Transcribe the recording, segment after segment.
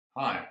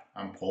Hi,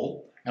 I'm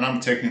Paul, and I'm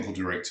a technical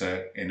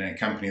director in a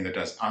company that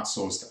does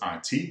outsourced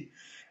IT,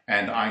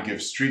 and I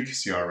give Streak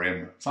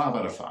CRM 5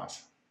 out of 5.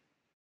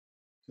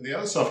 So the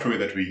other software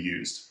that we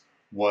used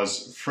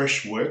was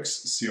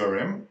Freshworks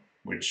CRM,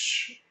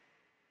 which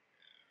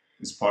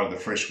is part of the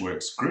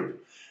Freshworks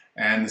group,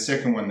 and the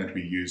second one that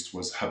we used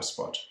was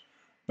HubSpot.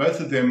 Both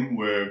of them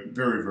were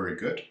very, very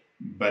good,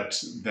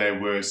 but they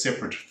were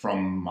separate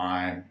from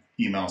my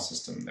email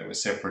system. They were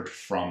separate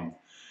from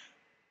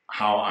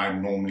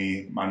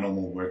my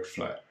normal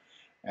workflow.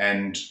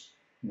 And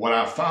what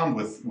I found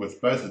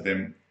with both of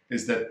them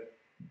is that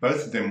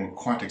both of them were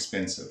quite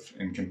expensive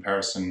in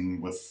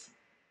comparison with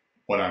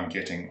what I'm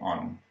getting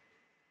on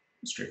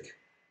Streak.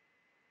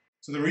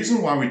 So the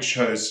reason why we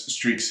chose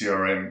Streak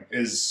CRM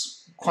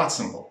is quite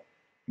simple.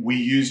 We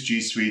use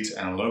G Suite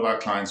and a lot of our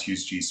clients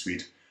use G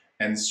Suite,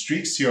 and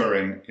Streak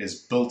CRM is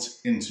built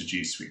into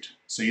G Suite.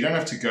 So you don't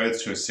have to go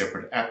to a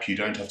separate app, you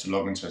don't have to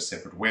log into a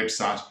separate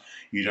website,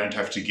 you don't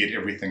have to get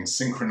everything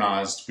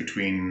synchronized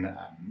between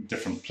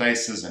different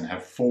places and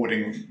have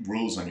forwarding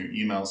rules on your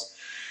emails.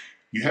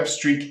 You have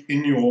Streak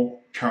in your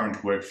current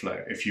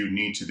workflow. If you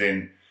need to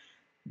then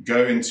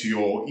go into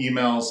your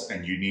emails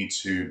and you need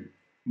to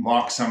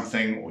mark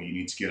something, or you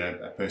need to get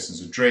a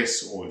person's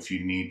address, or if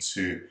you need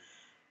to,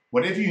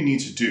 whatever you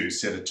need to do,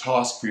 set a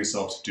task for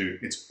yourself to do,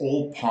 it's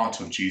all part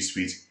of G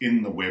Suite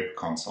in the web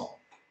console.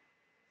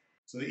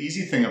 So the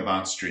easy thing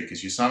about Streak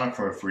is you sign up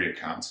for a free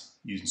account,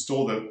 you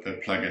install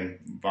the plugin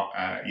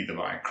either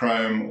via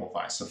Chrome or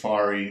via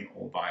Safari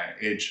or via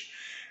Edge,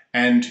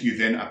 and you're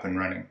then up and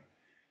running.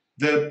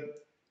 The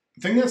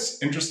thing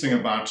that's interesting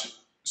about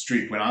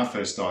Streak when I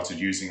first started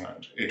using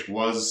it, it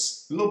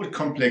was a little bit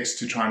complex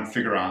to try and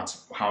figure out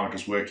how it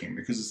was working,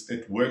 because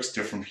it works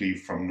differently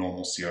from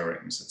normal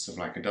CRMs. It's sort of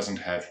like it doesn't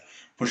have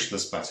push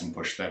this button,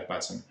 push that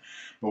button.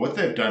 But what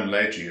they've done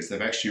lately is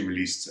they've actually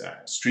released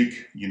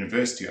Streak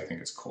University, I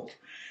think it's called.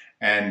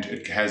 And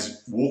it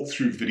has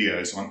walkthrough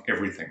videos on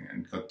everything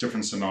and got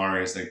different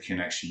scenarios that you can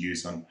actually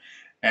use on.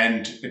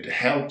 And it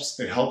helps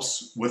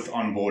with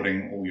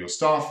onboarding all your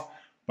staff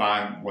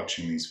by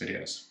watching these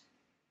videos.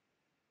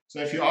 So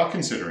if you are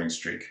considering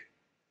Streak,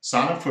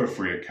 sign up for a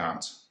free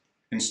account,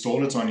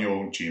 install it on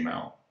your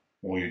Gmail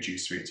or your G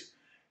Suite,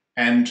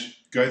 and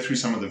go through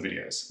some of the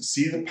videos.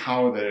 See the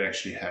power that it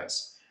actually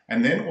has.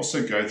 And then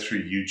also go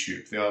through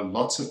YouTube. There are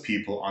lots of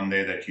people on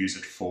there that use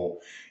it for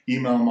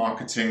email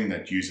marketing,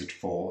 that use it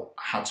for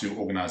how to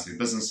organize their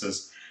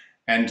businesses.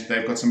 And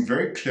they've got some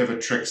very clever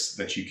tricks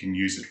that you can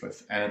use it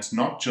with. And it's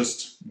not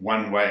just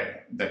one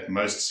way that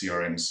most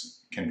CRMs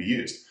can be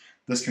used.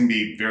 This can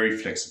be very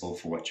flexible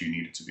for what you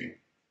need it to be.